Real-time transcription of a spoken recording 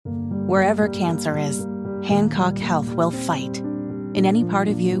Wherever cancer is, Hancock Health will fight. In any part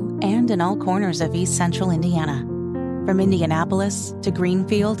of you and in all corners of East Central Indiana. From Indianapolis to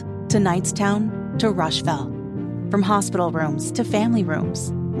Greenfield to Knightstown to Rushville. From hospital rooms to family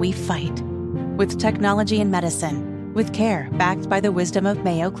rooms, we fight. With technology and medicine, with care backed by the wisdom of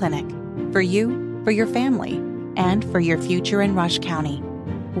Mayo Clinic. For you, for your family, and for your future in Rush County.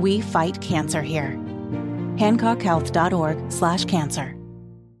 We fight cancer here. HancockHealth.org/cancer.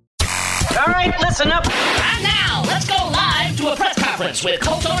 All right, listen up. And now, let's go live to a press conference with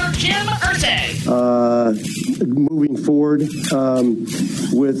Colts owner Jim Irsay. Moving forward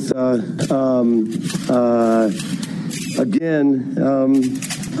with, again,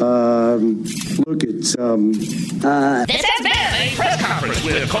 look, it's... This has been a press conference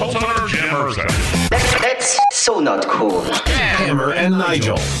with Colts owner Jim Irsay. That's so not cool. Hammer and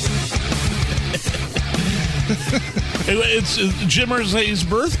Nigel. It's Jim Irsay's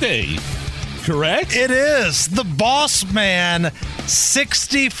birthday, correct? It is. The boss man,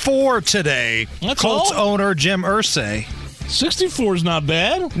 64 today. That's Colts all? owner Jim Irsay. 64 is not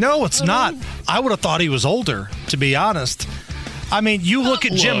bad. No, it's not. I would have thought he was older, to be honest. I mean, you look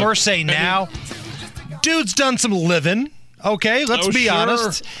at Jim Irsay now. Dude's done some living. Okay, let's be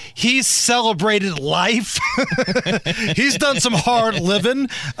honest. He's celebrated life. He's done some hard living,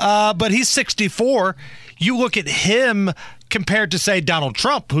 but he's 64. You look at him compared to, say, Donald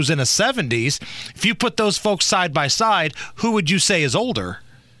Trump, who's in his 70s. If you put those folks side by side, who would you say is older?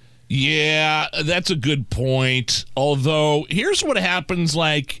 Yeah, that's a good point. Although, here's what happens,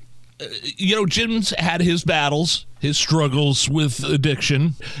 Jim's had his battles, his struggles with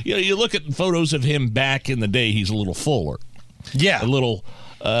addiction. You look at photos of him back in the day, he's a little fuller. Yeah. A little...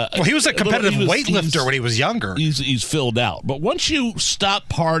 well, he was a competitive weightlifter when he was younger. He's filled out. But once you stop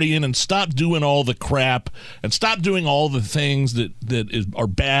partying and stop doing all the crap and stop doing all the things that are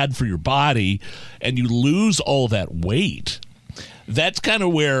bad for your body and you lose all that weight, that's kind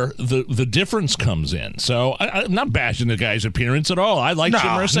of where the difference comes in. So I'm not bashing the guy's appearance at all. I like Jim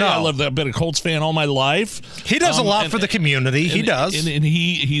Irsay. I've been a Colts fan all my life. He does a lot for the community. He does. And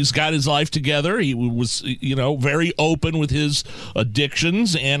he's got his life together. He was, very open with his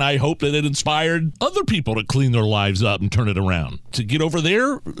addictions, and I hope that it inspired other people to clean their lives up and turn it around, to get over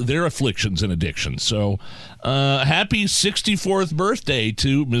their afflictions and addictions. So happy 64th birthday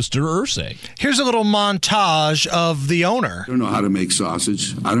to Mr. Irsay. Here's a little montage of the owner. I don't know how to make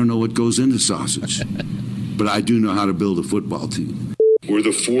sausage. I don't know what goes into sausage. But I do know how to build a football team. We're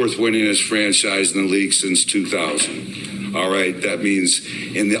the fourth winningest franchise in the league since 2000. All right, that means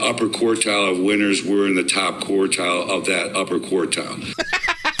in the upper quartile of winners, we're in the top quartile of that upper quartile.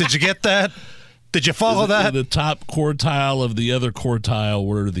 Did you get that? Did you follow that? The top quartile of the other quartile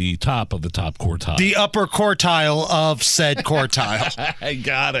were the top of the top quartile. The upper quartile of said quartile. I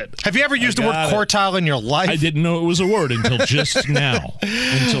got it. Have you ever used the word quartile in your life? I didn't know it was a word until just now.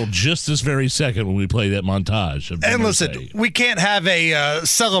 Until just this very second when we play that montage of Jim And listen, Irsay. we can't have a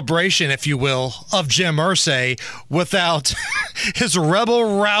celebration, if you will, of Jim Irsay without his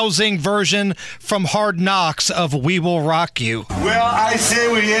rebel-rousing version from Hard Knocks of We Will Rock You. Well, I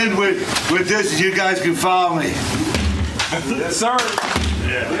say we end with this. You guys can follow me. Yes, sir.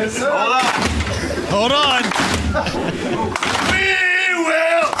 Yeah. Yes, sir. Hold on. We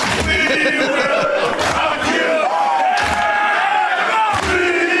will rock you. We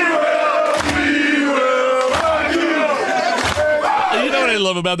will rock you. You know what I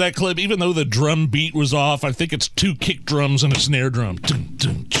love about that clip? Even though the drum beat was off, I think it's 2 kick drums and a snare drum. Dun,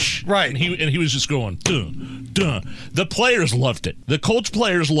 dun, right. And he was just going, dun, dun. The players loved it. The Colts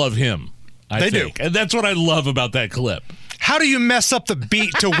players love him. I think. And that's what I love about that clip. How do you mess up the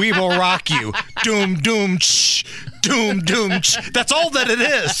beat to We Will Rock You? Doom, doom, ch, doom, doom, ch. That's all that it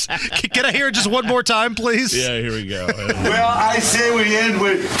is. Can I hear it just one more time, please? Yeah, here we go. Well, I say we end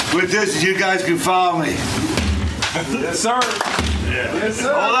with this. You guys can follow me. Yes, sir. Yeah. Yes,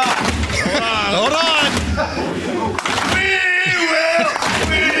 sir. Hold on. Hold on.